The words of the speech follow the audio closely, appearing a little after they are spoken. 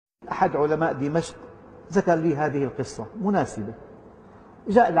أحد علماء دمشق ذكر لي هذه القصة مناسبة.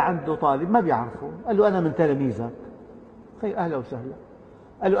 جاء لعنده طالب ما بيعرفه، قال له أنا من تلاميذك. خير، أهلا وسهلا.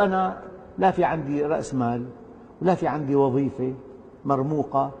 قال له أنا لا في عندي رأس مال، ولا في عندي وظيفة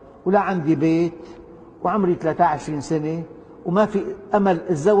مرموقة، ولا عندي بيت، وعمري 23 سنة، وما في أمل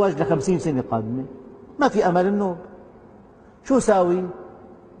أتزوج ل50 سنة قادمة، ما في أمل النوب، شو ساوي؟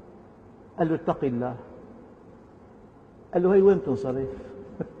 قال له اتق الله. قال له هي وين تنصرف؟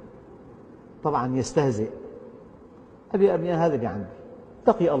 طبعا يستهزئ. قال له يا ابني هذا اللي عندي،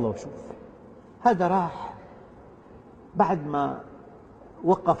 اتقي الله وشوف. هذا راح بعد ما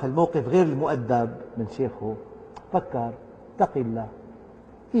وقف الموقف غير المؤدب من شيخه، فكر اتقي الله.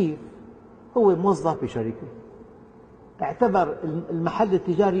 كيف؟ هو موظف بشركة، اعتبر المحل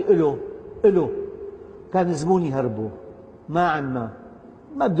التجاري إله، كان زبون يهربه، ما عنا،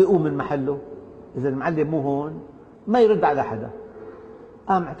 ما بده يقوم من محله، إذا المعلم مو هون ما يرد على حدا،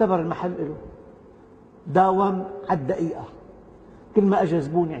 قام اعتبر المحل إله، داوم على الدقيقة، كل ما أجى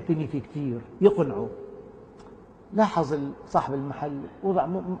زبون يعتني فيه كثير يقنعه. لاحظ صاحب المحل وضع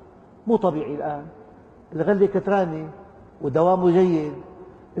مو طبيعي الآن، الغلة كترانة ودوامه جيد،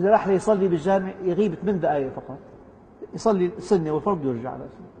 إذا راح يصلي بالجامع يغيب 8 دقائق فقط، يصلي السنة والفرض ويرجع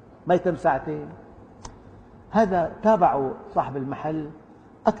رأسه، ما يتم ساعتين. هذا تابعه صاحب المحل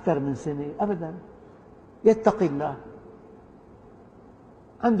أكثر من سنة أبدا، يتقي الله.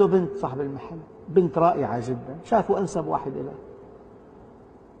 عنده بنت صاحب المحل، بنت رائعة جدا، شافوا أنسب واحد له،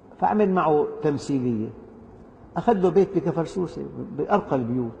 فعمل معه تمثيلية، أخذ له بيت بكفرسوسة بأرقى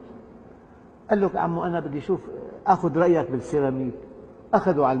البيوت، قال له عمو أنا بدي أشوف أخذ رأيك بالسيراميك.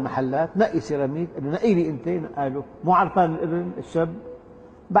 أخذوا على المحلات، نقي سيراميك، قال له نقي لي أنت، نقاله مو عرفان الابن الشاب.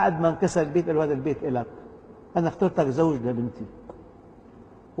 بعد ما انكسر البيت قال له هذا البيت إلك، أنا اخترتك زوج لبنتي.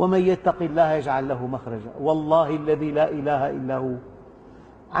 ومن يتق الله يجعل له مخرجا، والله الذي لا إله إلا هو،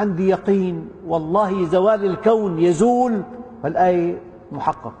 عندي يقين والله زوال الكون يزول، فالآية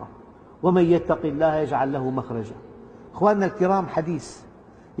محققة. ومن يتق الله يجعل له مخرجا. أخواننا الكرام، حديث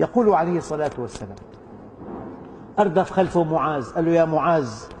يقول عليه الصلاة والسلام، أردف خلفه معاذ، قال له يا معاذ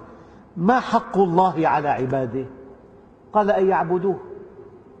ما حق الله على عباده؟ قال أن يعبدوه.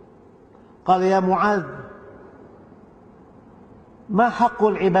 قال يا معاذ ما حق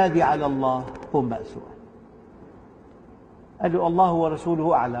العباد على الله؟ قم بقى سؤال. قال له الله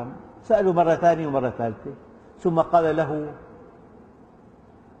ورسوله أعلم. سأله مرة ثانية ومرة ثالثة، ثم قال له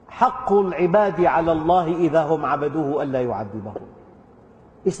حق العباد على الله إذا هم عبدوه ألا يعذبهم.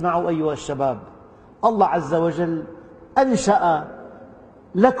 اسمعوا أيها الشباب، الله عز وجل أنشأ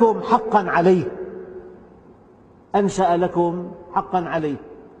لكم حقا عليه، أنشأ لكم حقا عليه.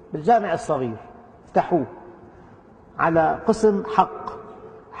 بالجامع الصغير افتحوه على قسم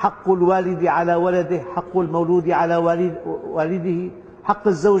حق الوالد على ولده، حق المولود على والده، حق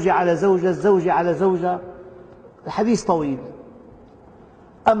الزوج على زوجة، الزوج على زوجة. الحديث طويل،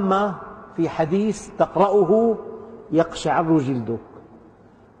 أما في حديث تقرأه يقشعر جلدك.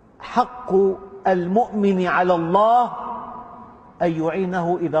 حق المؤمن على الله أن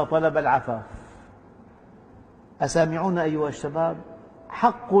يعينه إذا طلب العفاف. أسامعون أيها الشباب؟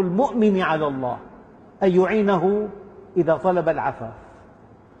 حق المؤمن على الله أن يعينه إذا طلب العفاف.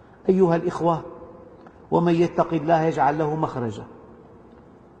 أيها الإخوة، ومن يتق الله يجعل له مخرجا.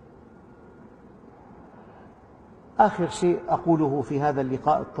 آخر شيء أقوله في هذا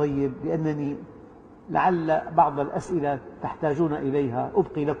اللقاء الطيب، لأنني لعل بعض الأسئلة تحتاجون إليها،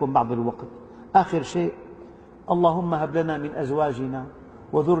 أبقي لكم بعض الوقت. آخر شيء، اللهم هب لنا من أزواجنا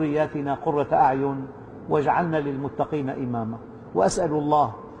وذرياتنا قرة أعين واجعلنا للمتقين إماما. وأسأل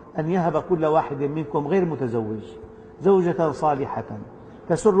الله أن يهب كل واحد منكم غير متزوج زوجة صالحة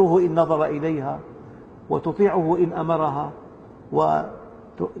تسره إن نظر إليها، وتطيعه إن أمرها،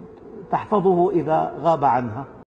 وتحفظه إذا غاب عنها.